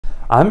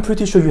I'm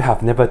pretty sure you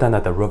have never done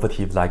a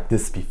derivative like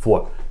this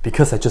before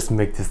because I just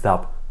made this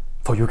up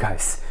for you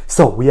guys.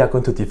 So we are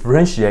going to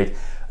differentiate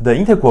the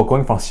integral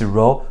going from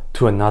 0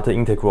 to another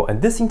integral,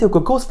 and this integral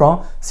goes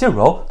from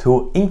 0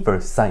 to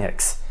inverse sine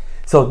x.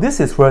 So this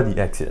is where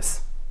the x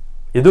is.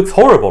 It looks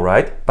horrible,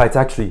 right? But it's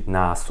actually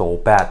not so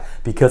bad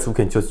because we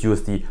can just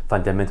use the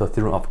fundamental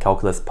theorem of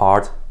calculus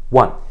part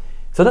 1.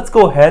 So let's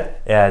go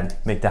ahead and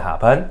make that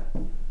happen.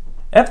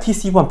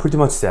 FTC1 pretty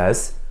much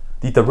says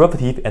the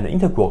derivative and the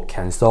integral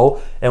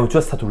cancel, and we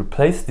just have to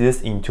replace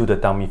this into the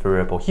dummy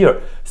variable here.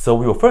 So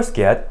we will first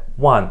get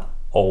 1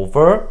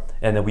 over,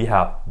 and then we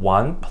have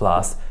 1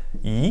 plus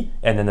e,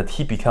 and then the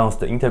t becomes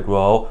the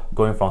integral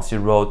going from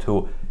 0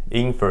 to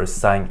inverse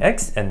sine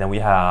x, and then we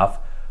have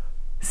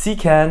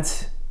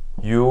secant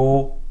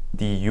u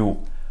du.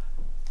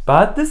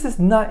 But this is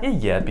not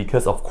it yet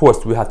because of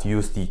course we have to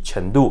use the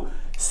程度.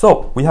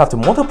 So we have to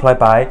multiply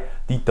by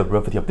the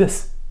derivative of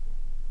this.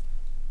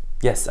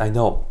 Yes, I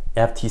know,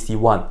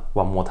 FTC1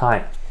 one more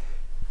time.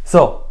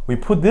 So we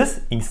put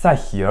this inside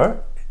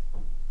here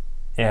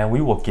and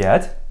we will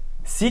get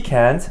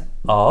secant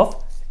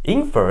of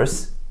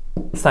inverse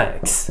sine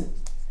x.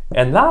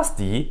 And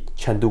lastly,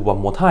 程度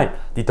one more time,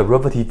 the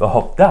derivative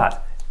of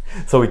that.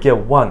 So we get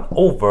 1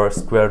 over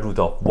square root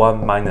of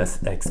 1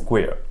 minus x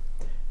squared.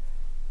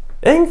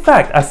 In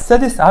fact, I set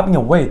this up in a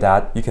way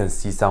that you can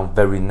see some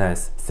very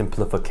nice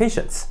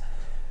simplifications.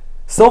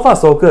 So far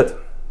so good,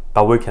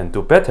 but we can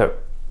do better.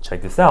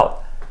 Check this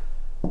out.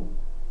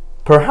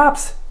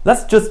 Perhaps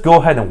let's just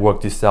go ahead and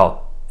work this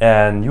out,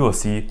 and you will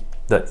see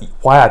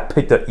why I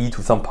picked the e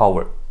to some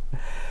power.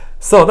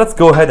 So let's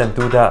go ahead and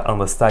do that on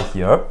the side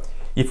here.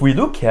 If we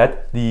look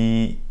at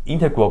the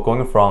integral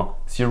going from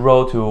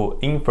 0 to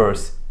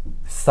inverse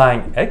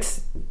sine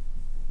x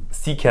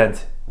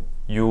secant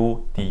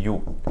u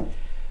du.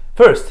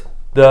 First,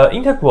 the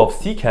integral of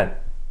secant,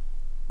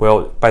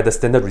 well, by the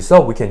standard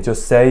result, we can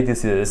just say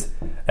this is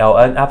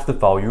ln absolute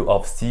value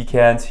of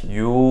secant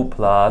u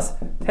plus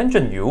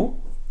tangent u.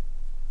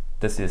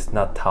 This is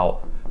not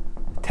tau.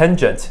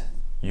 Tangent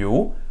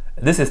u.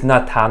 This is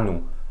not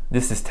tanu.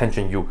 This is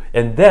tangent u.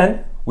 And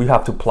then we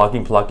have to plug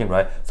in,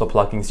 right? So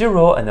plug in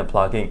 0 and then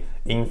plug in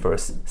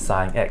inverse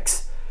sine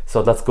x.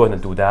 So let's go ahead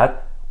and do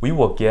that. We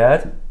will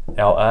get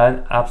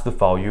ln absolute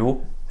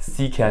value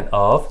secant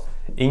of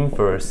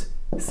inverse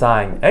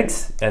sine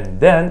x, and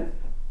then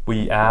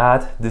we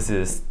add, this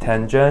is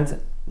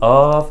tangent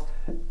of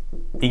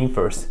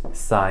inverse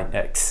sine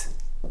x,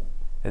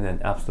 and then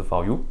absolute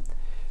value.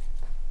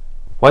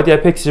 Why did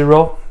I pick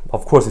 0?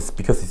 Of course, it's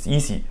because it's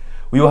easy.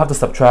 We will have to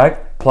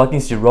subtract, plug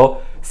in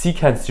 0,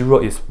 secant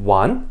 0 is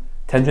 1,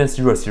 tangent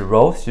 0 is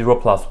 0, 0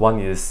 plus 1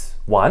 is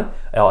 1,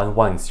 ln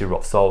 1 is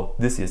 0. So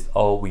this is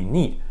all we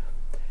need.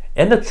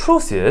 And the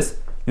truth is,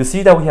 you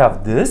see that we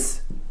have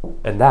this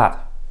and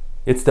that.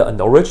 It's the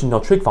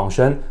original trig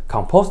function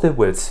composed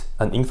with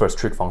an inverse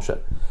trig function.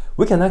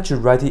 We can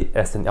actually write it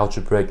as an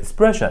algebraic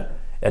expression.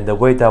 And the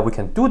way that we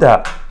can do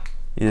that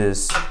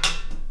is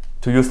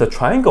to use the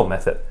triangle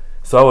method.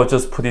 So I will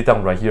just put it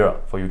down right here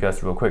for you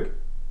guys real quick.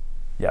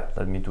 Yeah,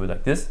 let me do it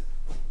like this.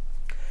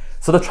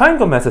 So the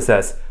triangle method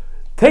says,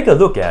 take a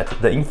look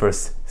at the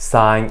inverse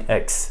sine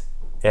x.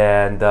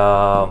 And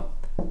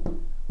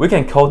we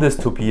can call this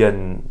to be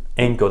an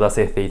angle, let's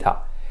say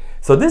theta.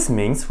 So this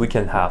means we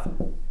can have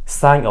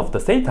sine of the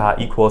theta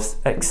equals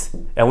x,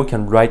 and we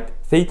can write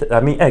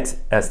x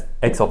as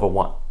x over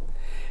 1.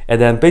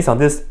 And then based on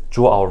this,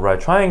 draw our right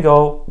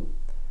triangle.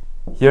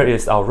 Here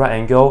is our right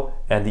angle,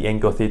 and the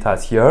angle theta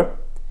is here.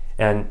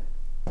 And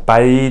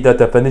by the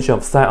definition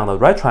of sine on the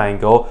right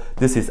triangle,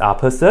 this is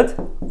opposite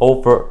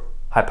over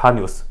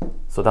hypotenuse.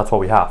 So that's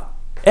what we have.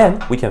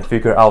 And we can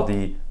figure out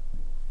the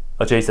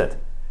adjacent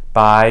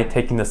by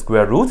taking the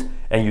square root,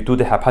 and you do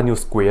the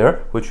hypotenuse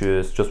square, which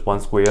is just 1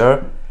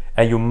 square,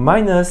 and you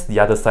minus the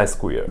other side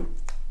square.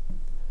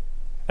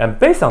 And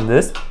based on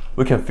this,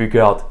 we can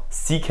figure out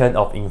secant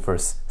of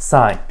inverse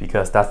sine,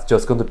 because that's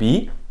just going to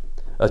be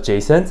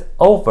adjacent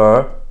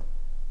over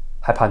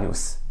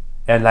hypotenuse.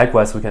 And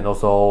likewise, we can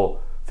also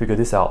figure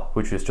this out,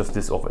 which is just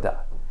this over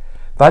that.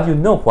 But you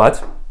know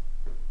what?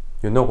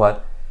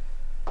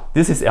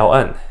 This is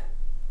ln,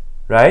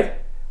 right?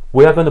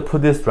 We are going to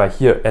put this right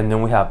here, and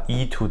then we have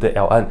e to the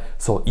ln.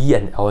 So e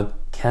and ln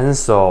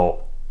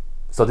cancel.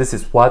 So this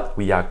is what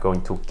we are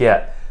going to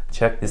get.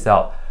 Check this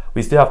out.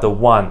 We still have the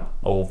 1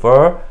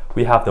 over,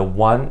 we have the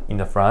 1 in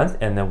the front,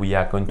 and then we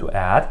are going to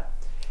add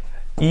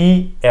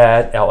e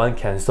and ln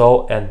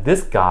cancel, and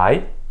this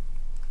guy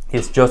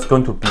is just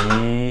going to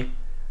be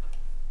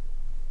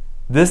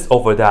this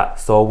over that.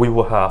 So we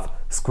will have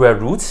square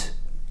root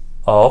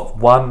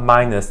of 1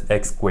 minus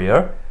x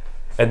squared,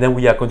 and then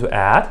we are going to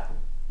add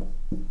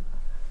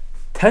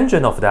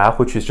tangent of that,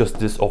 which is just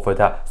this over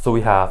that. So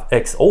we have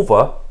x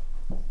over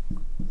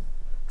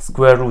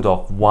square root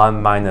of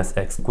 1 minus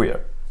x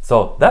squared.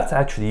 So that's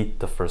actually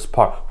the first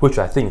part, which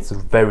I think is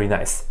very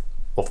nice.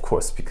 Of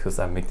course, because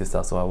I make this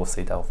up, so I will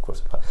say that, of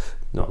course. But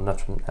no, I'm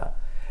not doing that.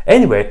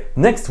 Anyway,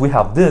 next we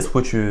have this,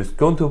 which is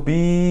going to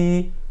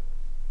be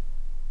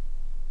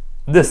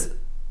this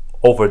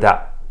over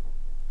that.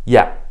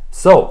 Yeah,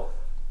 so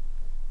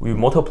we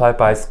multiply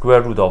by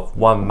square root of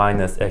 1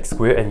 minus x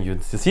squared, and you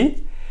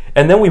see?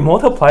 And then we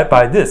multiply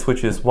by this,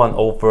 which is 1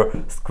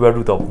 over square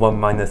root of 1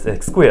 minus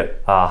x squared.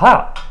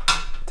 Aha!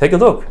 Take a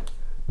look.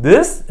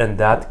 This and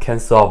that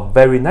cancel out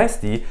very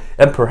nicely,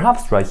 and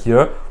perhaps right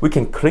here we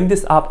can clean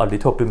this up a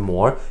little bit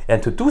more,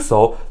 and to do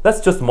so, let's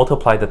just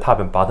multiply the top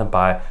and bottom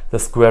by the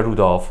square root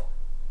of,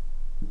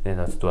 and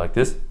let's do like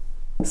this,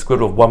 square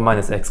root of 1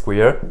 minus x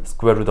squared,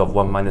 square root of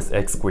 1 minus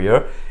x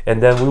squared,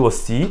 and then we will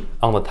see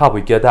on the top we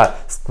get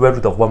that square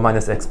root of 1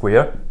 minus x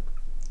squared.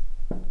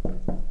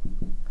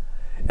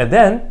 And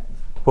then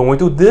when we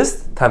do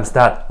this times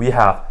that, we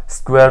have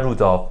square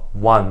root of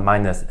 1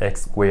 minus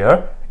x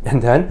squared. And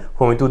then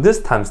when we do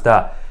this times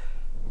that,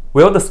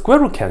 well, the square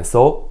root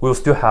cancel, we'll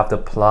still have the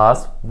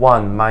plus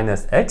 1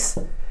 minus x,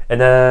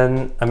 and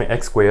then,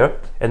 x squared.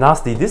 And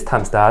lastly, this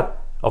times that,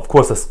 of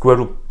course, the square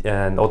root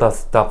and all that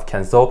stuff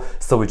cancel,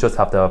 so we just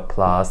have the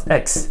plus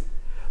x.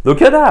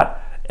 Look at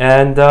that.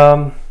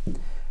 And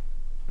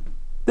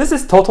this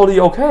is totally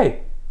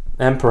okay.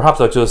 And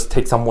perhaps I'll just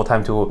take some more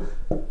time to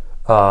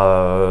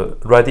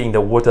write it in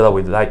the order that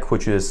we like,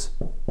 which is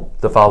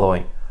the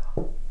following.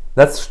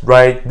 Let's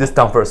write this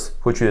down first,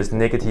 which is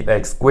negative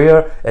x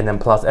squared, and then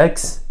plus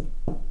x,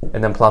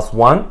 and then plus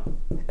 1.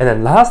 And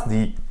then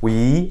lastly,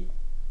 we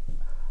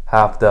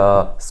have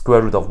the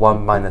square root of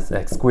 1 minus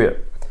x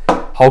squared.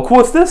 How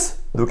cool is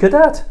this? Look at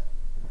that.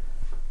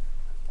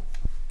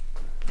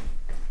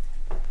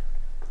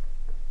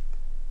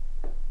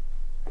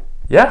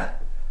 Yeah.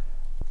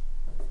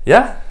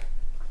 Yeah.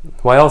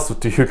 Why else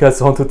do you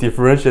guys want to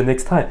differentiate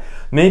next time?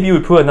 Maybe we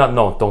put another,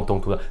 no, don't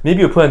do that.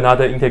 Maybe we put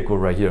another integral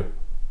right here.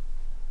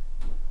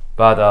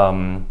 But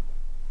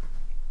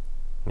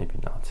maybe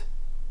not.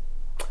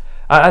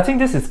 I think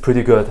this is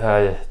pretty good.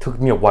 It took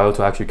me a while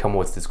to actually come up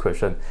with this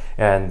question,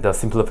 and the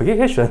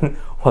simplification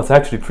was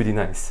actually pretty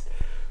nice.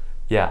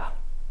 Yeah.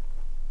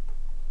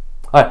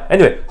 Alright,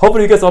 anyway,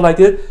 hopefully you guys all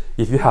liked it.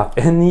 If you have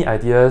any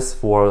ideas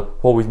for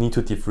what we need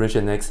to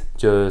differentiate next,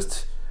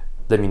 just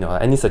let me know.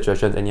 Any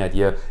suggestions, any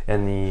idea,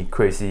 any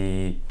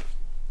crazy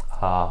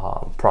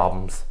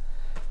problems.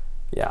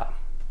 Yeah.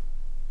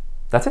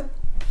 That's it.